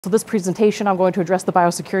So this presentation, I'm going to address the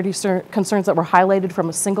biosecurity concerns that were highlighted from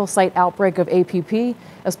a single site outbreak of APP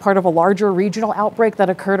as part of a larger regional outbreak that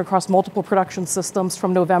occurred across multiple production systems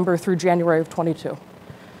from November through January of 22.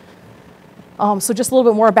 So just a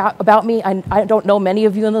little bit more about me. I don't know many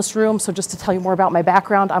of you in this room, so just to tell you more about my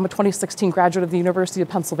background, I'm a 2016 graduate of the University of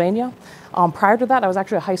Pennsylvania. Prior to that, I was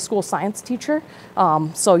actually a high school science teacher,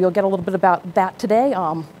 so you'll get a little bit about that today.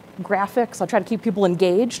 Graphics, I try to keep people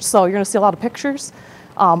engaged, so you're gonna see a lot of pictures.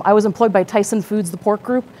 I was employed by Tyson Foods, the pork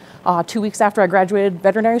group, 2 weeks after I graduated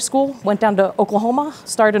veterinary school, went down to Oklahoma,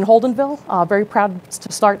 started in Holdenville, very proud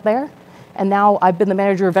to start there. And now I've been the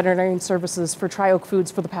manager of veterinarian services for TriOak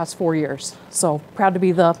Foods for the past 4 years. So proud to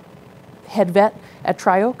be the head vet at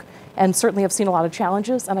TriOak, and certainly have seen a lot of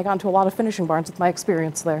challenges, and I got into a lot of finishing barns with my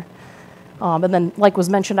experience there. And then, like was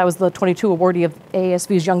mentioned, I was the 22 awardee of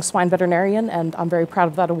AASV's Young Swine Veterinarian, and I'm very proud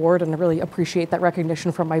of that award, and I really appreciate that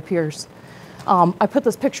recognition from my peers. I put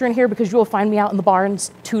this picture in here because you will find me out in the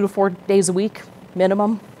barns 2 to 4 days a week,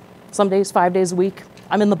 minimum. Some days, 5 days a week.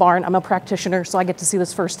 I'm in the barn, I'm a practitioner, so I get to see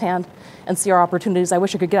this firsthand and see our opportunities. I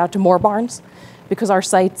wish I could get out to more barns because our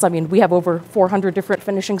sites, I mean, we have over 400 different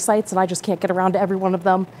finishing sites, and I just can't get around to every one of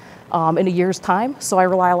them in a year's time. So I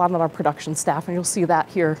rely a lot on our production staff, and you'll see that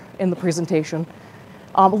here in the presentation.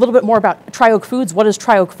 A little bit more about TriOak Foods. What is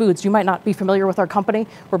TriOak Foods? You might not be familiar with our company.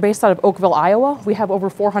 We're based out of Oakville, Iowa. We have over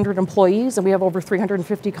 400 employees, and we have over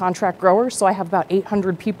 350 contract growers. So I have about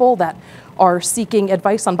 800 people that are seeking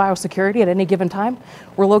advice on biosecurity at any given time.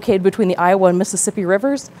 We're located between the Iowa and Mississippi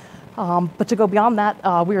rivers. But to go beyond that,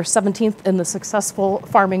 we are 17th in the Successful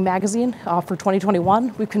Farming magazine for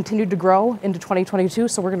 2021. We've continued to grow into 2022,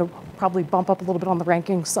 so we're going to probably bump up a little bit on the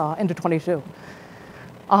rankings into 22.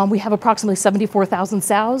 We have approximately 74,000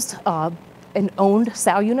 sows and owned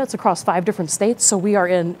sow units across 5 different states. So we are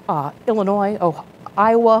in Illinois,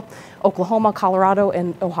 Iowa, Oklahoma, Colorado,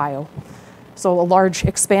 and Ohio. So a large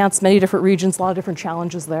expanse, many different regions, a lot of different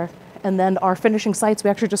challenges there. And then our finishing sites, we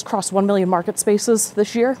actually just crossed 1 million market spaces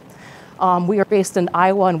this year. We are based in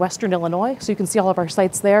Iowa and Western Illinois, so you can see all of our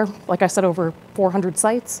sites there. Like I said, over 400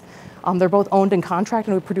 sites. They're both owned and contract,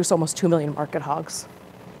 and we produce almost 2 million market hogs.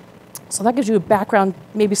 So that gives you a background,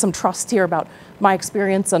 maybe some trust here about my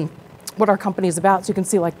experience and what our company is about, so you can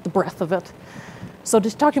see like the breadth of it. So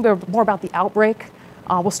just talking more about the outbreak,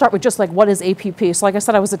 we'll start with just like what is APP. So like I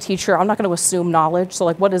said, I was a teacher. I'm not going to assume knowledge. So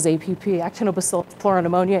like what is APP? Actinobacillus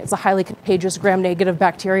pleuropneumoniae. It's a highly contagious gram-negative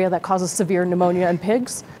bacteria that causes severe pneumonia in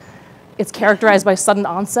pigs. It's characterized by sudden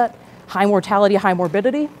onset, high mortality, high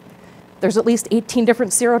morbidity. There's at least 18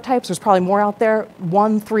 different serotypes. There's probably more out there.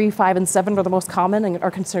 1, 3, 5, and 7 are the most common and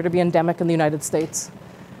are considered to be endemic in the United States.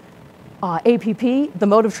 APP, the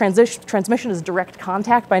mode of transmission is direct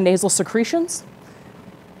contact by nasal secretions.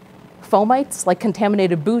 Fomites, like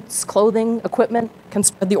contaminated boots, clothing, equipment, can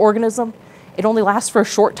spread the organism. It only lasts for a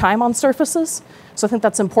short time on surfaces. So I think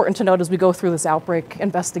that's important to note as we go through this outbreak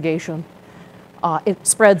investigation. It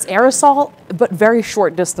spreads aerosol, but very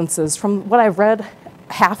short distances. From what I've read,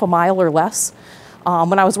 half a mile or less.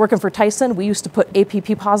 When I was working for Tyson, we used to put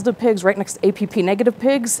APP positive pigs right next to APP negative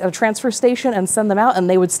pigs at a transfer station and send them out, and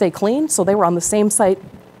they would stay clean. So they were on the same site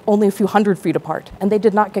only a few hundred feet apart, and they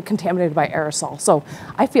did not get contaminated by aerosol. So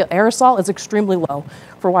I feel aerosol is extremely low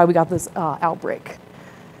for why we got this outbreak.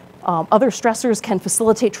 Other stressors can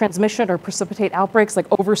facilitate transmission or precipitate outbreaks like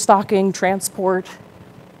overstocking, transport,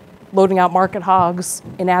 loading out market hogs,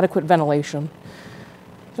 inadequate ventilation.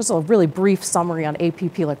 Just a really brief summary on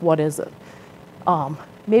APP, like what is it?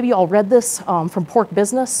 Maybe you all read this from Pork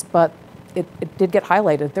Business, but it did get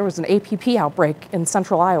highlighted. There was an APP outbreak in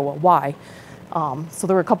central Iowa. Why? So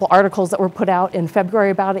there were a couple articles that were put out in February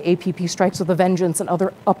about it. APP strikes with a vengeance and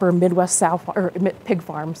other upper Midwest South or pig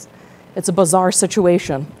farms. It's a bizarre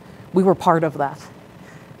situation. We were part of that.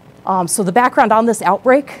 So the background on this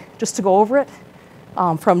outbreak, just to go over it,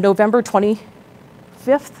 from November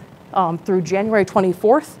 25th through January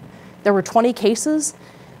 24th, there were 20 cases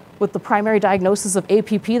with the primary diagnosis of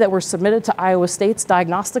APP that were submitted to Iowa State's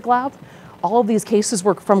diagnostic lab. All of these cases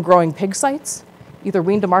were from growing pig sites, either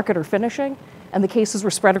weaned to market or finishing, and the cases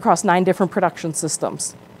were spread across 9 different production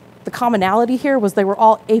systems. The commonality here was they were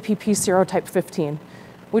all APP serotype 15,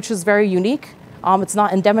 which is very unique. It's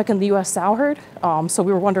not endemic in the US sow herd, so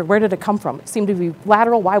we were wondering where did it come from? It seemed to be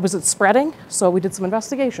lateral. Why was it spreading? So we did some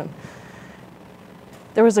investigation.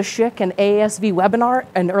 There was a SHIC and AASV webinar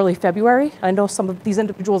in early February. I know some of these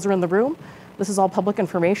individuals are in the room. This is all public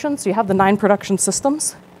information. So you have the 9 production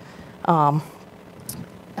systems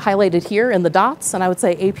highlighted here in the dots, and I would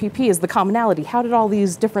say APP is the commonality. How did all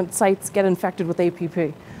these different sites get infected with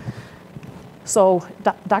APP? So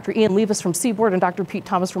Dr. Ian Levis from Seaboard and Dr. Pete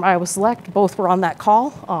Thomas from Iowa Select both were on that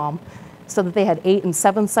call, said that they had 8 and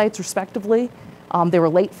 7 sites respectively. They were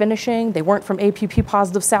late finishing, they weren't from APP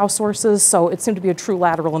positive sow sources, so it seemed to be a true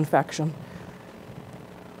lateral infection.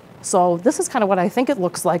 So this is kind of what I think it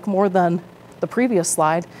looks like more than the previous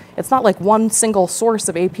slide. It's not like one single source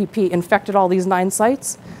of APP infected all these 9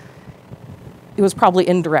 sites. It was probably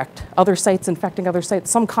indirect. Other sites infecting other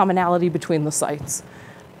sites, some commonality between the sites.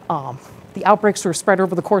 The outbreaks were spread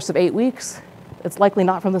over the course of 8 weeks. It's likely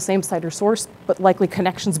not from the same site or source, but likely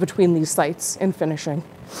connections between these sites in finishing.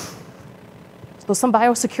 So some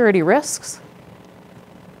biosecurity risks.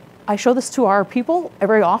 I show this to our people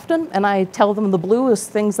very often, and I tell them the blue is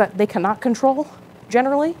things that they cannot control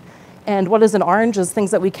generally, and what is in orange is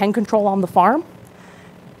things that we can control on the farm.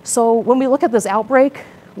 So when we look at this outbreak,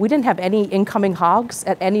 we didn't have any incoming hogs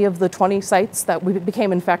at any of the 20 sites that we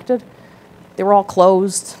became infected. They were all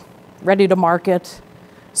closed, ready to market,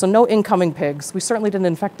 so no incoming pigs. We certainly didn't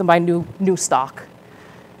infect them by new stock.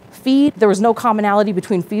 Feed, there was no commonality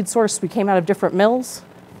between feed source. We came out of different mills,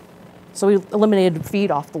 so we eliminated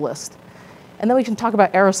feed off the list. And then we can talk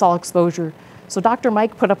about aerosol exposure. So Dr.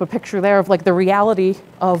 Mike put up a picture there of like the reality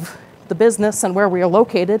of the business and where we are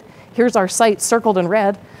located. Here's our site circled in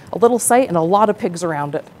red, a little site and a lot of pigs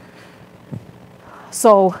around it.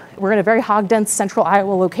 So we're in a very hog-dense central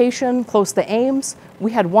Iowa location, close to Ames.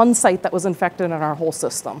 We had 1 site that was infected in our whole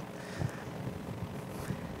system.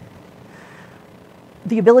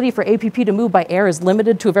 The ability for APP to move by air is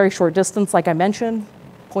limited to a very short distance, like I mentioned,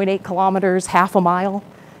 0.8 kilometers, half a mile.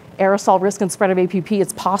 Aerosol risk and spread of APP,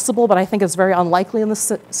 it's possible, but I think it's very unlikely in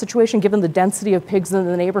this situation given the density of pigs in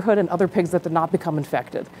the neighborhood and other pigs that did not become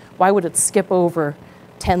infected. Why would it skip over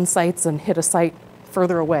 10 sites and hit a site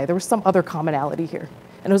further away? There was some other commonality here.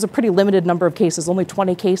 And it was a pretty limited number of cases, only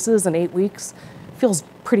 20 cases in 8 weeks. Feels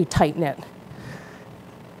pretty tight-knit.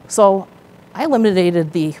 So I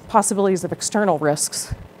eliminated the possibilities of external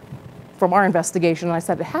risks from our investigation, and I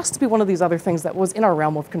said it has to be one of these other things that was in our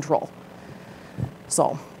realm of control.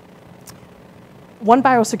 So one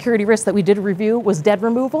biosecurity risk that we did review was dead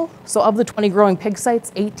removal. So of the 20 growing pig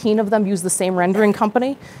sites, 18 of them used the same rendering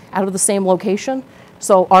company out of the same location.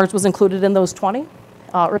 So ours was included in those 20,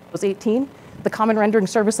 or those 18. The common rendering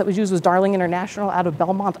service that was used was Darling International out of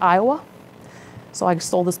Belmont, Iowa. So I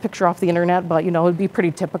stole this picture off the internet, but you know, it'd be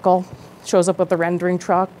pretty typical. Shows up with the rendering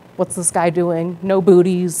truck. What's this guy doing? No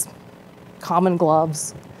booties, common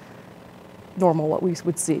gloves, normal what we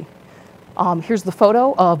would see. Here's the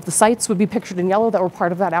photo of the sites would be pictured in yellow that were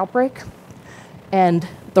part of that outbreak. And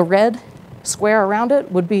the red square around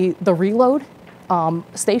it would be the reload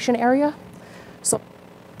station area. So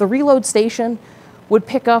the reload station would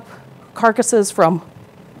pick up carcasses from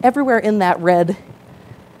everywhere in that red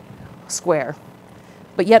square,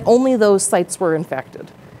 but yet only those sites were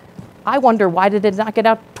infected. I wonder, why did it not get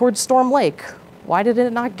out towards Storm Lake? Why did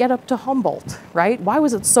it not get up to Humboldt, right? Why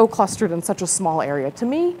was it so clustered in such a small area? To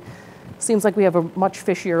me, seems like we have a much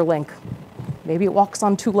fishier link. Maybe it walks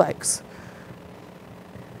on 2 legs.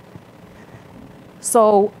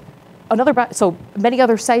 So many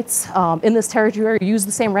other sites in this territory use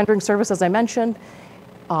the same rendering service as I mentioned.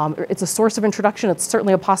 It's a source of introduction. It's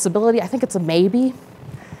certainly a possibility. I think it's a maybe.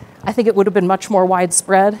 I think it would have been much more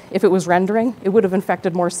widespread if it was rendering. It would have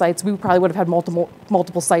infected more sites. We probably would have had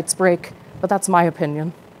multiple sites break, but that's my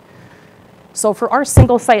opinion. So for our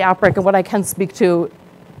single site outbreak, and what I can speak to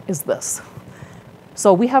is this.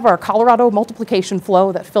 So we have our Colorado multiplication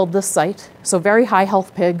flow that filled this site. So very high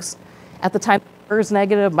health pigs. At the time, MERS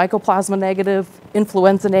negative, mycoplasma negative,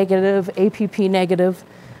 influenza negative, APP negative,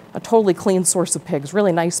 a totally clean source of pigs,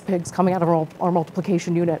 really nice pigs coming out of our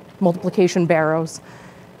multiplication unit, multiplication barrows.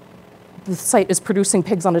 The site is producing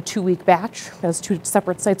pigs on a 2-week batch. It has 2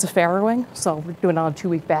 separate sites of farrowing, so we're doing it on a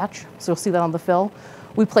 2-week batch. So you'll see that on the fill.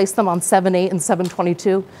 We placed them on 7/8 and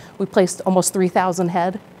 7/22. We placed almost 3,000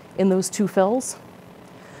 head in those 2 fills.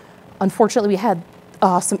 Unfortunately, we had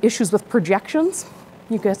some issues with projections.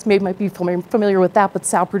 You guys might be familiar with that, but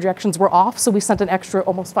sow projections were off, so we sent an extra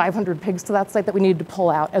almost 500 pigs to that site that we needed to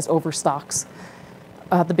pull out as overstocks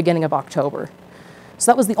at the beginning of October.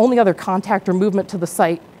 So that was the only other contact or movement to the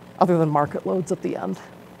site other than market loads at the end.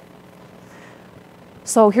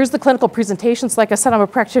 So here's the clinical presentations. Like I said, I'm a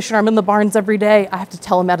practitioner. I'm in the barns every day. I have to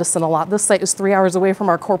telemedicine a lot. This site is 3 hours away from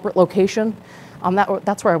our corporate location.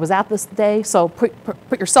 That's where I was at this day. So put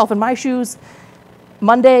yourself in my shoes.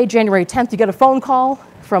 Monday, January 10th, you get a phone call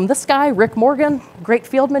from this guy, Rick Morgan, great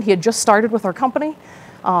fieldman. He had just started with our company.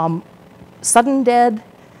 Sudden dead,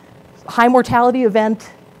 high mortality event,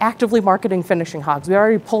 actively marketing finishing hogs. We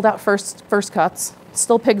already pulled out first cuts,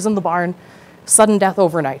 still pigs in the barn, sudden death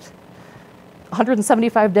overnight.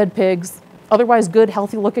 175 dead pigs, otherwise good,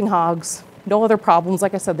 healthy looking hogs, no other problems.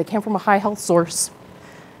 Like I said, they came from a high health source.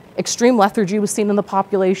 Extreme lethargy was seen in the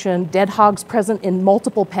population, dead hogs present in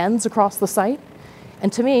multiple pens across the site.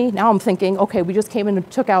 And to me, now I'm thinking, okay, we just came in and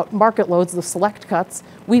took out market loads of select cuts.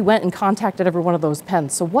 We went and contacted every one of those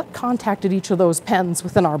pens. So what contacted each of those pens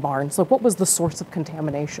within our barn? So what was the source of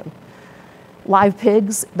contamination? Live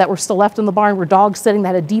pigs that were still left in the barn were dogs sitting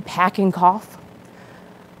that had a deep hacking cough.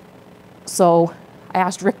 So I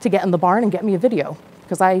asked Rick to get in the barn and get me a video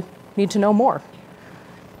because I need to know more.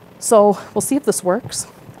 So we'll see if this works.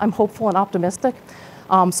 I'm hopeful and optimistic.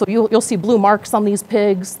 So you'll see blue marks on these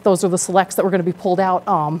pigs. Those are the selects that were going to be pulled out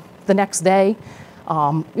the next day.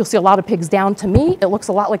 You'll see a lot of pigs down. To me, it looks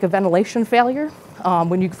a lot like a ventilation failure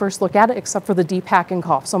when you first look at it, except for the deep hacking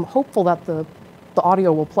cough. So I'm hopeful that the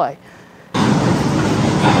audio will play. You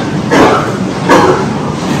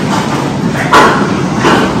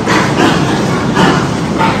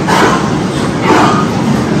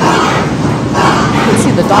can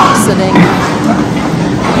see the dogs sitting.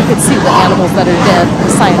 You can see the animals that are dead,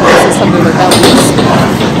 the cyanosis under their bellies.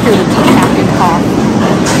 Hear the deep hacking cough.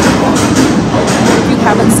 If you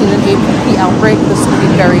haven't seen an APP outbreak, this would be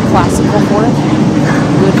very classical for it.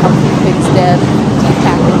 Good, healthy pigs dead, deep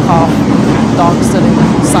hacking cough, dog sitting,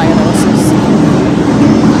 cyanosis.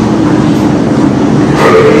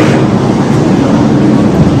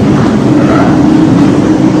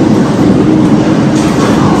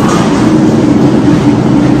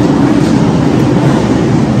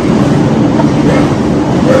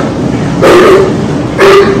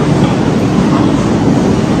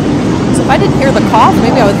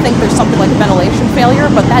 Maybe I would think there's something like a ventilation failure,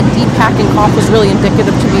 but that deep hacking cough was really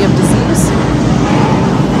indicative to me of disease.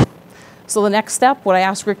 So the next step, what I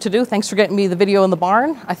asked Rick to do, thanks for getting me the video in the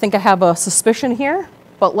barn. I think I have a suspicion here,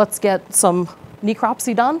 but let's get some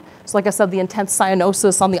necropsy done. So like I said, the intense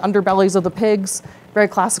cyanosis on the underbellies of the pigs, very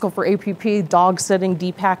classical for APP, dog sitting,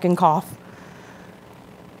 deep hacking cough.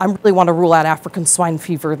 I really want to rule out African swine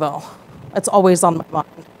fever though. It's always on my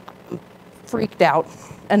mind. I'm freaked out,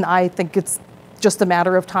 and I think it's just a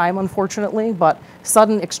matter of time, unfortunately, but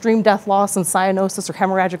sudden extreme death loss and cyanosis or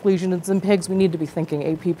hemorrhagic lesions in pigs, we need to be thinking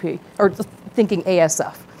APP, or thinking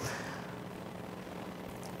ASF.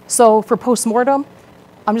 So for postmortem,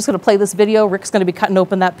 I'm just gonna play this video. Rick's gonna be cutting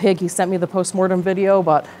open that pig. He sent me the postmortem video,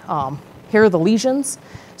 but here are the lesions.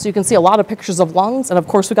 So you can see a lot of pictures of lungs, and of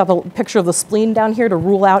course we got the picture of the spleen down here to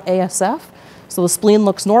rule out ASF. So the spleen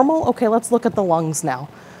looks normal. Okay, let's look at the lungs now.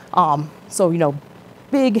 So, you know,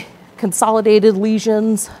 big consolidated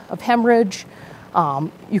lesions of hemorrhage.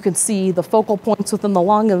 You can see the focal points within the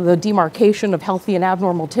lung and the demarcation of healthy and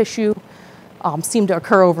abnormal tissue seem to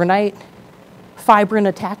occur overnight. Fibrin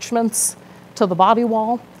attachments to the body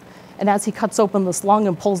wall. And as he cuts open this lung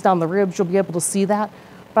and pulls down the ribs, you'll be able to see that.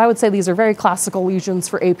 But I would say these are very classical lesions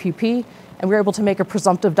for APP, and we're able to make a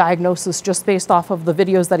presumptive diagnosis just based off of the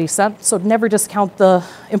videos that he sent. So never discount the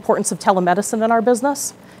importance of telemedicine in our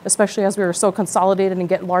business, especially as we are so consolidated and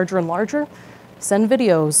get larger and larger. Send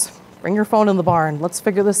videos, bring your phone in the barn. Let's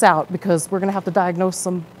figure this out because we're gonna have to diagnose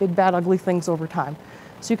some big, bad, ugly things over time.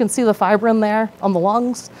 So you can see the fibrin there on the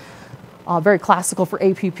lungs, very classical for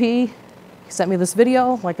APP. He sent me this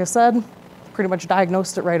video, like I said, pretty much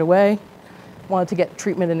diagnosed it right away. Wanted to get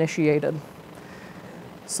treatment initiated.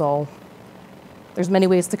 So there's many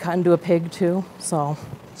ways to cut into a pig too. So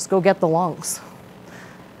just go get the lungs.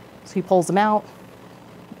 So he pulls them out.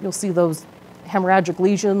 You'll see those hemorrhagic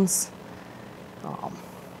lesions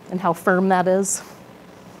and how firm that is.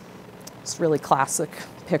 It's a really classic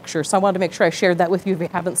picture. So I wanted to make sure I shared that with you if you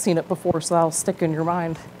haven't seen it before, so that'll stick in your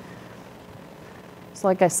mind. So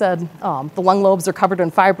like I said, the lung lobes are covered in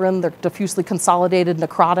fibrin. They're diffusely consolidated,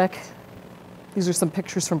 necrotic. These are some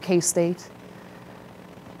pictures from K-State.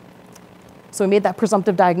 So we made that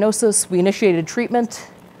presumptive diagnosis. We initiated treatment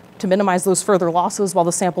to minimize those further losses while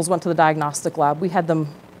the samples went to the diagnostic lab. We had them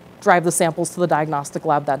drive the samples to the diagnostic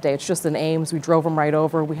lab that day. It's just in Ames. We drove them right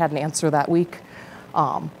over. We had an answer that week,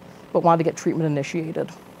 but wanted to get treatment initiated.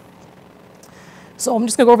 So I'm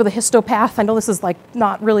just gonna go over the histopath. I know this is like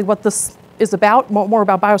not really what this is about, more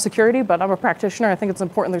about biosecurity, but I'm a practitioner. I think it's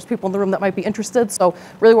important there's people in the room that might be interested. So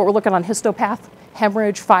really what we're looking on histopath,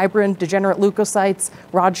 hemorrhage, fibrin, degenerate leukocytes,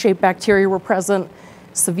 rod-shaped bacteria were present,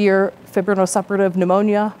 severe fibrinosuppurative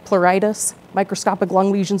pneumonia, pleuritis, microscopic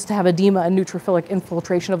lung lesions to have edema and neutrophilic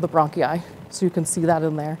infiltration of the bronchi. So you can see that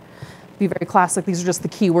in there. Be very classic. These are just the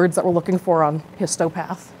keywords that we're looking for on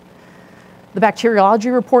histopath. The bacteriology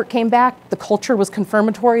report came back. The culture was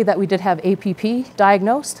confirmatory that we did have APP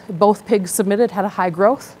diagnosed. Both pigs submitted had a high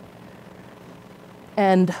growth.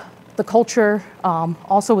 And the culture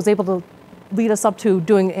also was able to lead us up to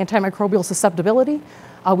doing antimicrobial susceptibility.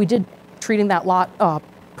 We did treating that lot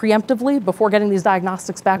preemptively before getting these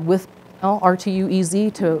diagnostics back with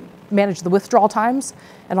RTU-EZ to manage the withdrawal times,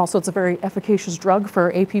 and also it's a very efficacious drug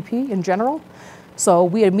for APP in general. So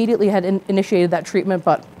we immediately had initiated that treatment,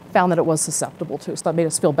 but found that it was susceptible to, so that made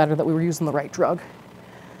us feel better that we were using the right drug.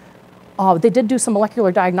 They did do some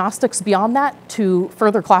molecular diagnostics beyond that to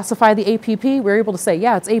further classify the APP. We were able to say,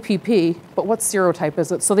 yeah, it's APP, but what serotype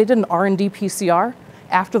is it? So they did an R&D PCR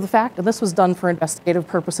after the fact, and this was done for investigative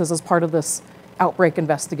purposes as part of this outbreak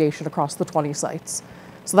investigation across the 20 sites.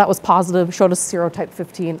 So that was positive, showed us serotype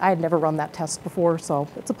 15. I had never run that test before, so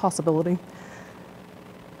it's a possibility.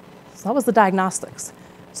 So that was the diagnostics.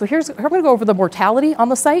 So I'm going to go over the mortality on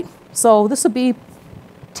the site. So this would be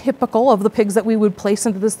typical of the pigs that we would place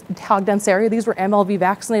into this hog dense area. These were MLV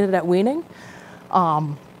vaccinated at weaning.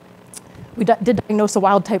 We did diagnose a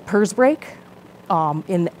wild type PRRS break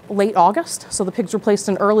in late August. So the pigs were placed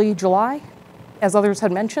in early July. As others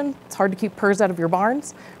had mentioned, it's hard to keep PRRS out of your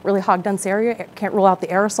barns. Really hog dense area, can't rule out the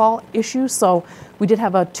aerosol issue. So we did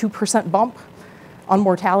have a 2% bump on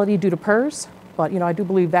mortality due to PRRS. But I do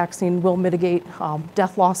believe vaccine will mitigate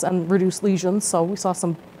death loss and reduce lesions, so we saw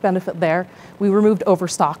some benefit there. We removed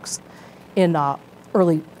overstocks in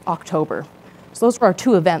early October. So those were our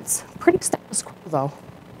two events. Pretty status quo though,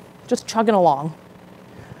 just chugging along.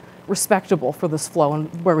 Respectable for this flow and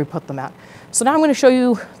where we put them at. So now I'm going to show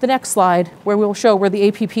you the next slide where we'll show where the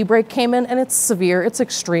APP break came in, and it's severe, it's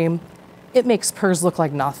extreme. It makes PRRS look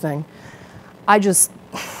like nothing.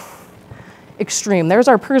 Extreme. There's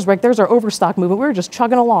our PRRS break, there's our overstock movement. We were just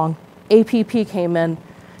chugging along. APP came in,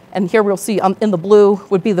 and here we'll see in the blue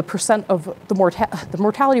would be the percent of the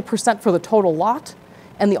mortality percent for the total lot,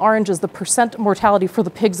 and the orange is the percent mortality for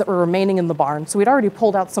the pigs that were remaining in the barn. So we'd already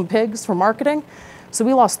pulled out some pigs for marketing, so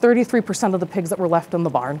we lost 33% of the pigs that were left in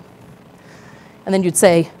the barn. And then you'd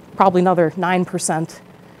say probably another 9%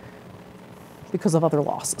 because of other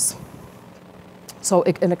losses. So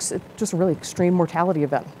it's just a really extreme mortality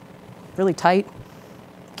event. Really tight,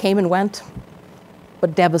 came and went,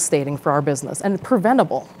 but devastating for our business and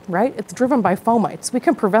preventable, right? It's driven by fomites. We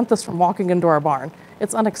can prevent this from walking into our barn.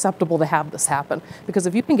 It's unacceptable to have this happen because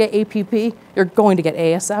if you can get APP, you're going to get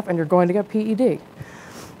ASF and you're going to get PED.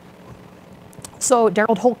 So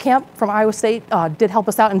Daryl Holtkamp from Iowa State did help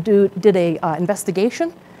us out and did a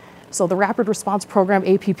investigation. So the Rapid Response Program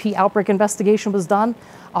APP outbreak investigation was done.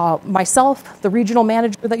 Myself, the regional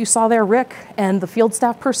manager that you saw there, Rick, and the field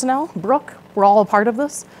staff personnel, Brooke, were all a part of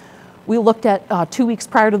this. We looked at 2 weeks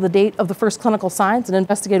prior to the date of the first clinical signs and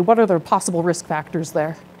investigated what are the possible risk factors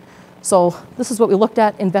there. So this is what we looked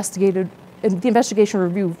at, investigated. The investigation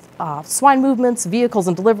reviewed swine movements, vehicles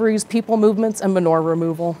and deliveries, people movements, and manure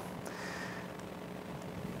removal.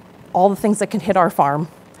 All the things that can hit our farm.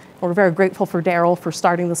 We're very grateful for Daryl for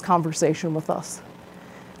starting this conversation with us.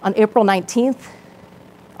 On April 19th,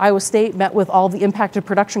 Iowa State met with all the impacted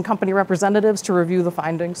production company representatives to review the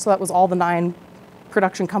findings. So that was all the 9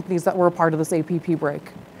 production companies that were a part of this APP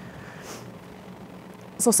break.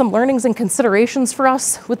 So some learnings and considerations for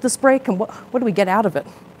us with this break, and what do we get out of it?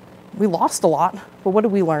 We lost a lot, but what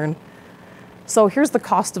did we learn? So here's the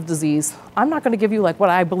cost of disease. I'm not going to give you like what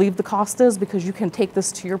I believe the cost is because you can take this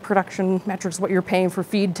to your production metrics, what you're paying for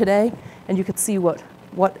feed today, and you can see what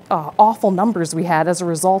awful numbers we had as a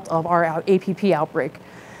result of our APP outbreak.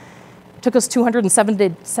 It took us 207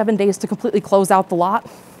 days to completely close out the lot,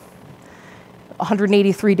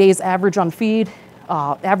 183 days average on feed.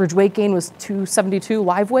 Average weight gain was 272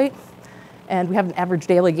 live weight, and we have an average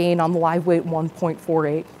daily gain on the live weight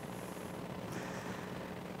 1.48.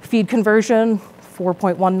 Feed conversion,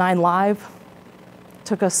 4.19 live.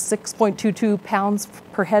 Took us 6.22 pounds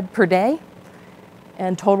per head per day,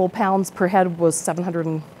 and total pounds per head was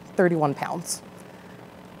 731 pounds.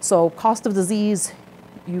 So cost of disease,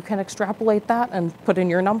 you can extrapolate that and put in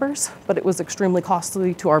your numbers, but it was extremely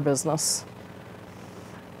costly to our business.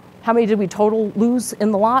 How many did we total lose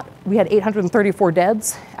in the lot? We had 834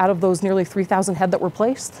 deads out of those nearly 3,000 head that were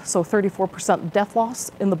placed, so 34% death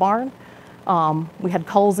loss in the barn. We had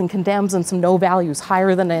culls and condemns and some no values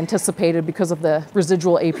higher than anticipated because of the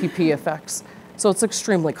residual APP effects. So it's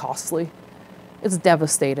extremely costly. It's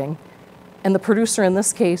devastating. And the producer in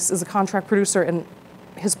this case is a contract producer, and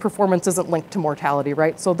his performance isn't linked to mortality,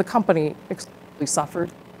 right? So the company extremely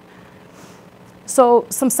suffered. So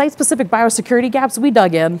some site-specific biosecurity gaps, we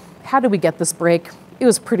dug in. How did we get this break? It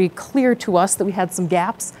was pretty clear to us that we had some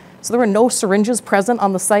gaps. So there were no syringes present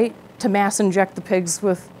on the site to mass inject the pigs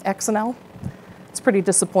with XNL. It's pretty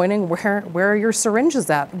disappointing. Where are your syringes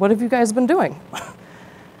at? What have you guys been doing?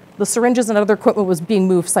 The syringes and other equipment was being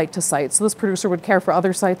moved site to site. So this producer would care for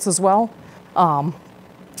other sites as well.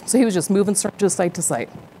 So he was just moving syringes site to site,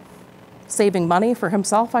 saving money for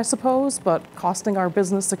himself, I suppose, but costing our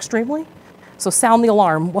business extremely. So sound the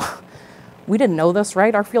alarm. We didn't know this,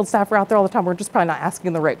 right? Our field staff were out there all the time. We're just probably not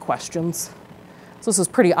asking the right questions. So this is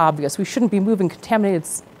pretty obvious. We shouldn't be moving contaminated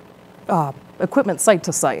equipment site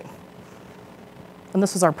to site. And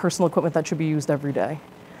this is our personal equipment that should be used every day.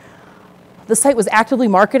 The site was actively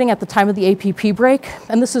marketing at the time of the APP break,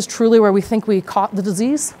 and this is truly where we think we caught the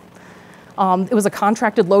disease. It was a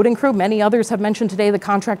contracted loading crew. Many others have mentioned today the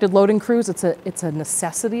contracted loading crews. It's a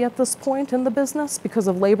necessity at this point in the business because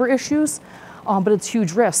of labor issues, but it's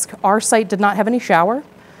huge risk. Our site did not have any shower.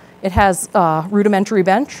 It has a rudimentary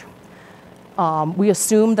bench. We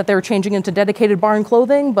assumed that they were changing into dedicated barn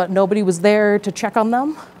clothing, but nobody was there to check on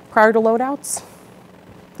them prior to loadouts.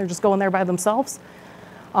 They're just going there by themselves.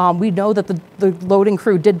 We know that the loading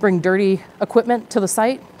crew did bring dirty equipment to the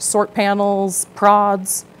site, sort panels,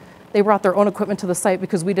 prods. They brought their own equipment to the site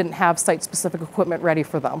because we didn't have site-specific equipment ready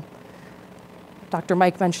for them. Dr.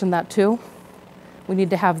 Mike mentioned that too. We need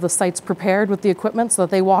to have the sites prepared with the equipment so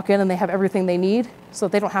that they walk in and they have everything they need so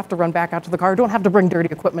that they don't have to run back out to the car, don't have to bring dirty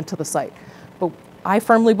equipment to the site. But I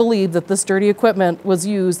firmly believe that this dirty equipment was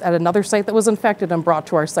used at another site that was infected and brought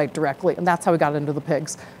to our site directly, and that's how we got into the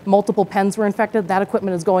pigs. Multiple pens were infected. That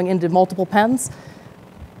equipment is going into multiple pens.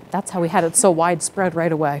 That's how we had it so widespread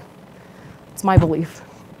right away. It's my belief.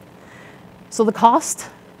 So the cost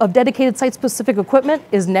of dedicated site-specific equipment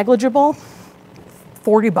is negligible.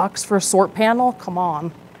 $40 for a sort panel, come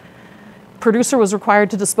on. Producer was required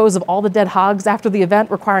to dispose of all the dead hogs after the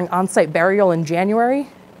event, requiring on-site burial in January.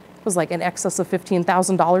 It was like in excess of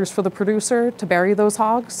 $15,000 for the producer to bury those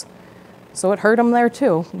hogs. So it hurt him there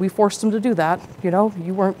too. We forced him to do that. You know,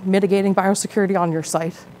 you weren't mitigating biosecurity on your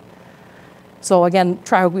site. So again,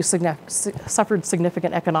 TriOak, we suffered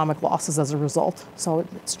significant economic losses as a result. So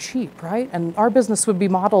it's cheap, right? And our business would be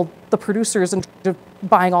modeled, the producers in charge of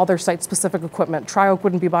buying all their site-specific equipment. TriOak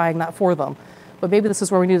wouldn't be buying that for them. But maybe this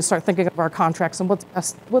is where we need to start thinking of our contracts and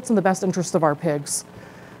what's in the best interest of our pigs.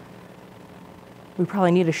 We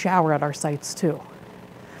probably need a shower at our sites too.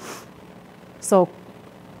 So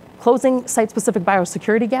closing site-specific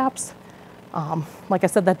biosecurity gaps. Like I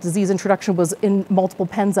said, that disease introduction was in multiple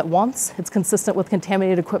pens at once. It's consistent with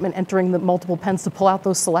contaminated equipment entering the multiple pens to pull out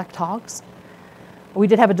those select hogs. We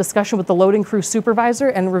did have a discussion with the loading crew supervisor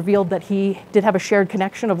and revealed that he did have a shared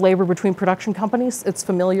connection of labor between production companies. It's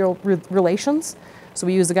familial relations. So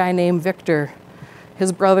we use a guy named Victor.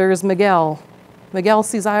 His brother is Miguel. Miguel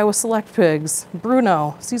sees Iowa Select pigs.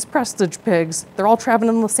 Bruno sees Prestige pigs. They're all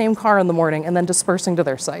traveling in the same car in the morning and then dispersing to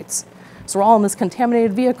their sites. So we're all in this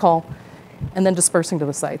contaminated vehicle and then dispersing to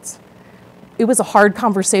the sites. It was a hard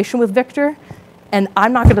conversation with Victor, and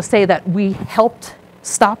I'm not gonna say that we helped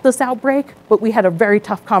stop this outbreak, but we had a very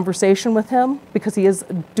tough conversation with him because he is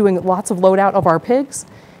doing lots of loadout of our pigs,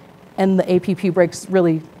 and the APP breaks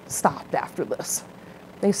really stopped after this.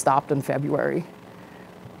 They stopped in February.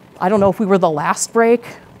 I don't know if we were the last break,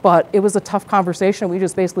 but it was a tough conversation. We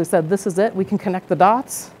just basically said, this is it, we can connect the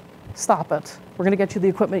dots, stop it. We're gonna get you the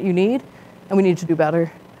equipment you need, and we need to do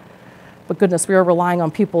better. But goodness, we are relying on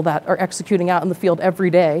people that are executing out in the field every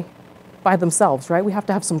day by themselves, right? We have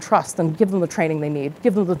to have some trust and give them the training they need,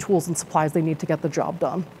 give them the tools and supplies they need to get the job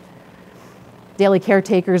done. Daily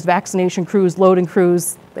caretakers, vaccination crews, loading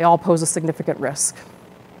crews, they all pose a significant risk.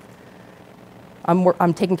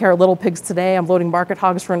 I'm taking care of little pigs today. I'm loading market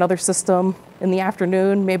hogs for another system in the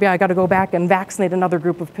afternoon. Maybe I got to go back and vaccinate another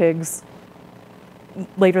group of pigs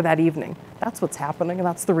later that evening. That's what's happening, and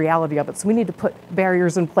that's the reality of it. So we need to put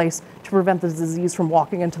barriers in place to prevent the disease from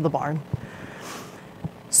walking into the barn.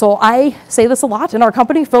 So I say this a lot in our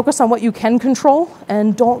company, focus on what you can control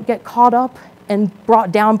and don't get caught up and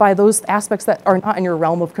brought down by those aspects that are not in your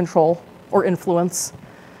realm of control or influence.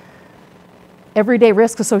 Everyday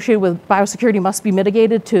risk associated with biosecurity must be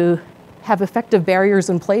mitigated to have effective barriers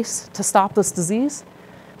in place to stop this disease.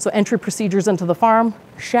 So entry procedures into the farm,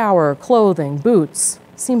 shower, clothing, boots,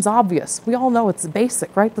 seems obvious. We all know it's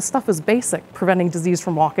basic, right? The stuff is basic, preventing disease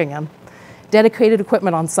from walking in. Dedicated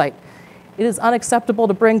equipment on site. It is unacceptable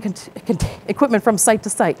to bring equipment from site to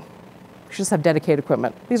site. We should just have dedicated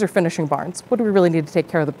equipment. These are finishing barns. What do we really need to take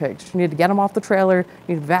care of the pigs? You need to get them off the trailer,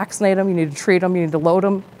 you need to vaccinate them, you need to treat them, you need to load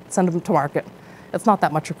them, send them to market. It's not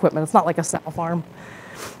that much equipment. It's not like a sow farm.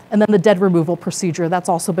 And then the dead removal procedure, that's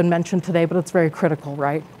also been mentioned today, but it's very critical,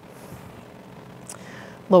 right?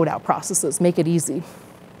 Loadout processes, make it easy.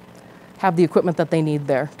 Have the equipment that they need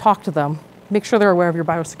there. Talk to them. Make sure they're aware of your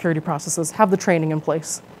biosecurity processes. Have the training in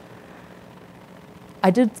place. I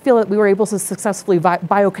did feel that we were able to successfully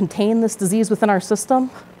biocontain this disease within our system.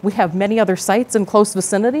 We have many other sites in close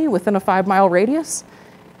vicinity within a 5-mile radius,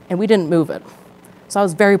 and we didn't move it. So I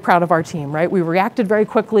was very proud of our team, right? We reacted very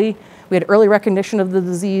quickly. We had early recognition of the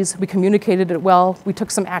disease. We communicated it well. We took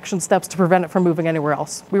some action steps to prevent it from moving anywhere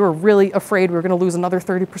else. We were really afraid we were going to lose another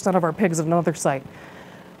 30% of our pigs at another site.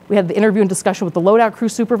 We had the interview and discussion with the loadout crew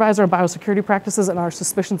supervisor on biosecurity practices and our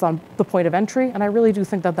suspicions on the point of entry, and I really do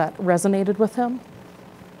think that that resonated with him.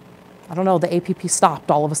 I don't know, the APP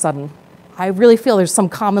stopped all of a sudden. I really feel there's some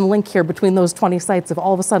common link here between those 20 sites if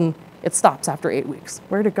all of a sudden it stops after 8 weeks.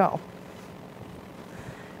 Where'd it go?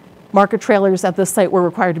 Market trailers at this site were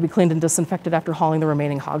required to be cleaned and disinfected after hauling the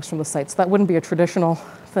remaining hogs from the site. So that wouldn't be a traditional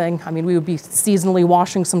thing. I mean, we would be seasonally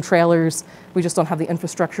washing some trailers. We just don't have the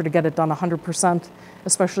infrastructure to get it done 100%,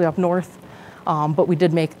 especially up north. But we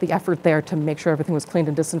did make the effort there to make sure everything was cleaned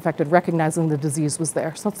and disinfected, recognizing the disease was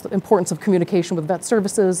there. So that's the importance of communication with vet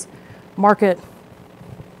services, market.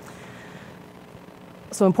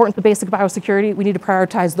 So important to basic biosecurity, we need to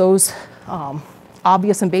prioritize those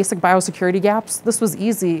obvious and basic biosecurity gaps. This was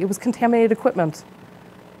easy. It was contaminated equipment.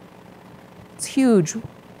 It's huge,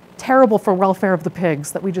 terrible for welfare of the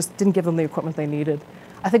pigs that we just didn't give them the equipment they needed.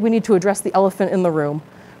 I think we need to address the elephant in the room.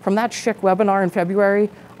 From that SHIC webinar in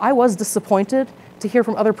February, I was disappointed to hear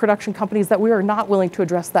from other production companies that we are not willing to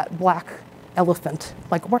address that black elephant.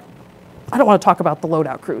 Like, I don't want to talk about the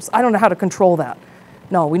loadout crews. I don't know how to control that.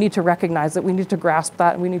 No, we need to recognize it. We need to grasp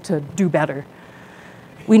that, and we need to do better.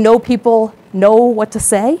 We know people know what to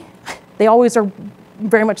say. They always are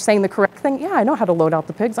very much saying the correct thing. Yeah, I know how to load out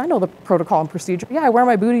the pigs. I know the protocol and procedure. Yeah, I wear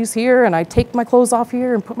my booties here, and I take my clothes off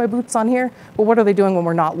here and put my boots on here. But what are they doing when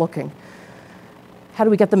we're not looking? How do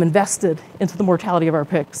we get them invested into the mortality of our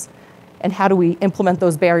pigs? And how do we implement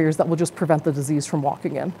those barriers that will just prevent the disease from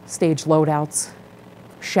walking in? Stage loadouts,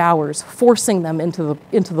 showers, forcing them into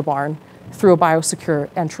the barn through a biosecure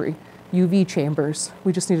entry, UV chambers.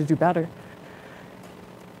 We just need to do better.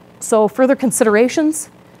 So further considerations,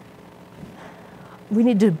 we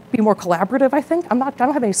need to be more collaborative, I think. I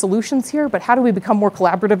don't have any solutions here, but how do we become more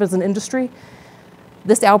collaborative as an industry?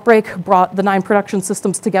 This outbreak brought the 9 production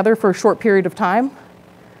systems together for a short period of time.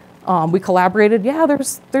 We collaborated. Yeah,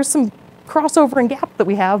 there's some crossover and gap that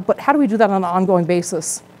we have, but how do we do that on an ongoing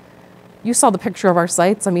basis? You saw the picture of our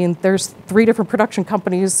sites. I mean, there's 3 different production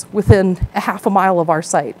companies within a half a mile of our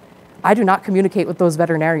site. I do not communicate with those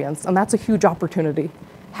veterinarians, and that's a huge opportunity.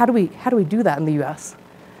 How do we do that in the US?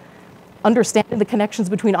 Understanding the connections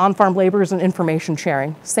between on-farm laborers and information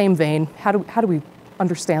sharing. Same vein. How do we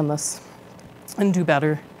understand this and do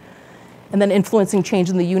better? And then influencing change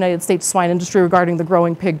in the United States swine industry regarding the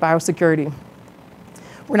growing pig biosecurity.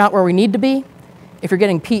 We're not where we need to be. If you're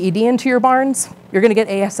getting PED into your barns, you're going to get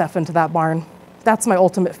ASF into that barn. That's my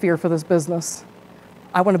ultimate fear for this business.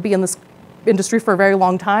 I want to be in this industry for a very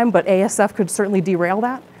long time, but ASF could certainly derail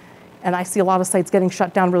that. And I see a lot of sites getting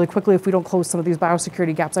shut down really quickly if we don't close some of these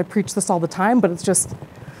biosecurity gaps. I preach this all the time, but it's just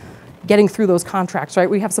getting through those contracts, right?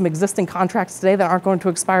 We have some existing contracts today that aren't going to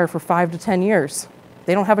expire for 5 to 10 years.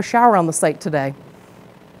 They don't have a shower on the site today.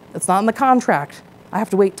 It's not in the contract. I have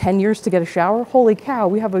to wait 10 years to get a shower? Holy cow,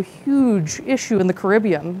 we have a huge issue in the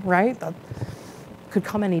Caribbean, right? That could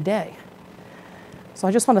come any day. So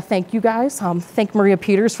I just want to thank you guys. Thank Maria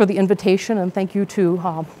Peters for the invitation, and thank you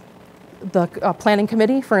to the planning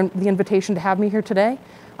committee for the invitation to have me here today.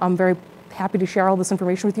 I'm very happy to share all this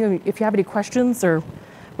information with you. If you have any questions or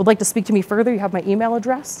would like to speak to me further, you have my email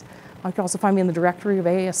address. You can also find me in the directory of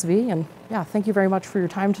AASV. And yeah, thank you very much for your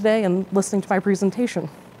time today and listening to my presentation.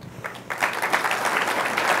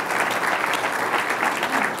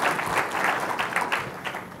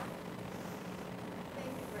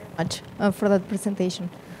 Thank you very much for that presentation.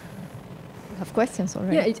 You have questions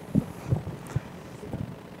already? Yeah.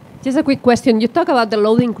 Just a quick question. You talk about the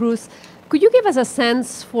loading crews. Could you give us a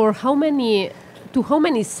sense for how many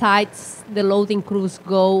sites the loading crews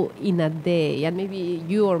go in a day? And maybe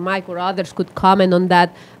you or Mike or others could comment on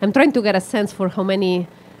that. I'm trying to get a sense for how many,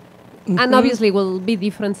 and obviously will be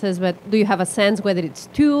differences, but do you have a sense whether it's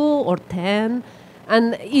 2 or 10?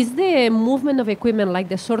 And is the movement of equipment, like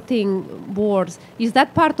the sorting boards, is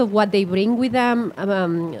that part of what they bring with them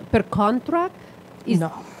per contract?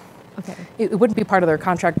 No. Okay. It wouldn't be part of their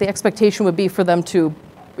contract. The expectation would be for them to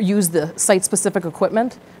use the site-specific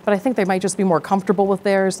equipment, but I think they might just be more comfortable with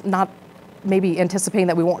theirs, not maybe anticipating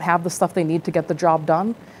that we won't have the stuff they need to get the job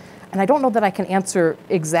done. And I don't know that I can answer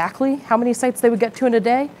exactly how many sites they would get to in a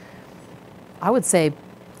day. I would say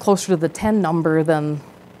closer to the 10 number than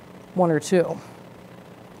 1 or 2.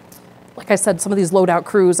 like I said, some of these load-out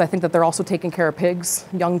crews, I think that they're also taking care of pigs,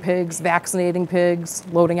 young pigs, vaccinating pigs,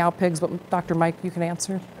 loading out pigs. But Dr. Mike, you can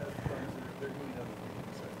answer.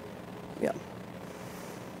 Yeah.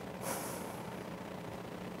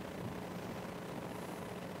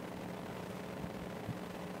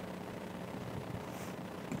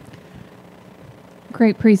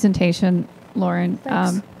 Great presentation, Lauren.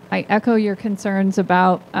 Thanks. I echo your concerns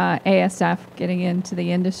about ASF getting into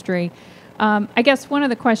the industry. I guess one of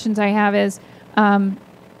the questions I have is,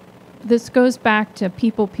 this goes back to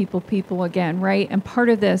people again, right? And part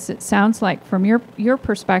of this, it sounds like from your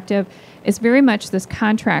perspective, is very much this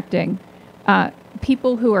contracting.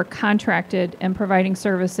 People who are contracted and providing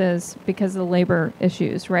services because of the labor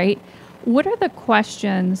issues, right? What are the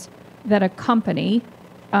questions that a company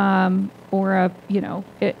or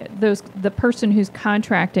the person who's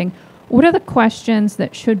contracting, what are the questions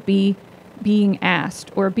that should be being asked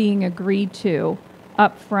or being agreed to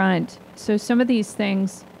up front so some of these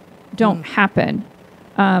things don't happen?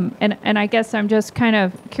 And I guess I'm just kind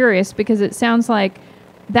of curious because it sounds like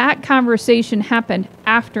that conversation happened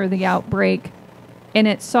after the outbreak and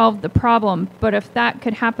it solved the problem. But if that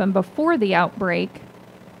could happen before the outbreak,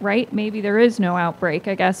 right? Maybe there is no outbreak,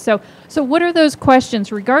 I guess. So what are those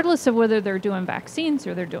questions, regardless of whether they're doing vaccines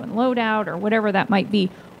or they're doing loadout or whatever that might be?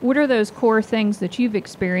 What are those core things that you've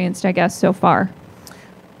experienced, I guess, so far?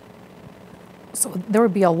 So there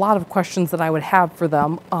would be a lot of questions that I would have for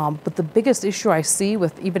them. But the biggest issue I see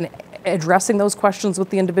with even addressing those questions with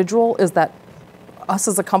the individual is that us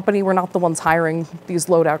as a company, we're not the ones hiring these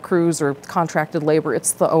loadout crews or contracted labor.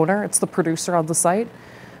 It's the owner, it's the producer of the site.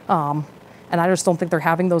 And I just don't think they're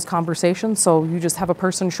having those conversations. So you just have a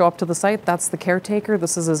person show up to the site, that's the caretaker,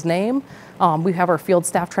 this is his name. We have our field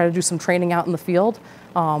staff try to do some training out in the field.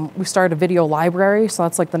 We started a video library, so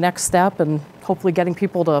that's like the next step, and hopefully getting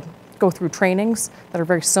people to go through trainings that are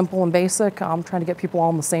very simple and basic. I'm trying to get people all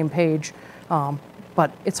on the same page.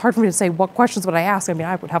 But it's hard for me to say what questions would I ask. I mean,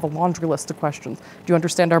 I would have a laundry list of questions. Do you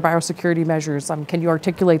understand our biosecurity measures? Can you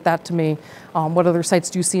articulate that to me? What other sites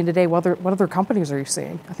do you see in today? What other companies are you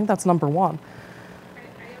seeing? I think that's number one. I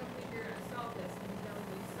don't think you're going to solve this until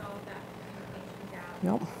we solve that communication gap.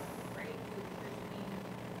 Yep. Right? Between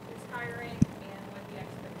who's hiring and what the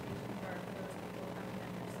expectations are for those people coming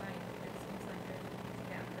on your site. It seems like there's a huge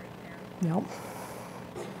gap right there. Yep.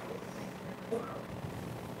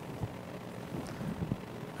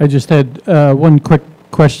 I just had one quick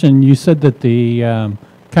question. You said that the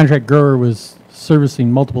contract grower was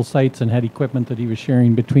servicing multiple sites and had equipment that he was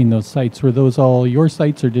sharing between those sites. Were those all your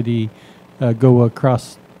sites, or did he go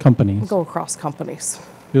across companies? Go across companies.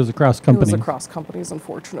 It was across companies. It was across companies,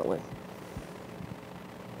 unfortunately.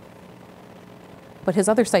 But his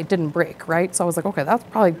other site didn't break, right? So I was like, okay, that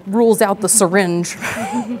probably rules out the syringe.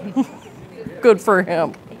 Good for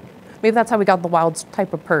him. Maybe that's how we got the wild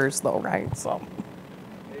type of PRRS, though, right? So.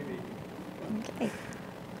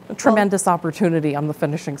 A tremendous opportunity on the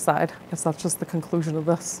finishing side. I guess that's just the conclusion of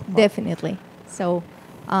this. Definitely. So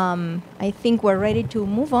I think we're ready to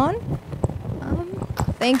move on.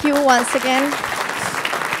 Thank you once again.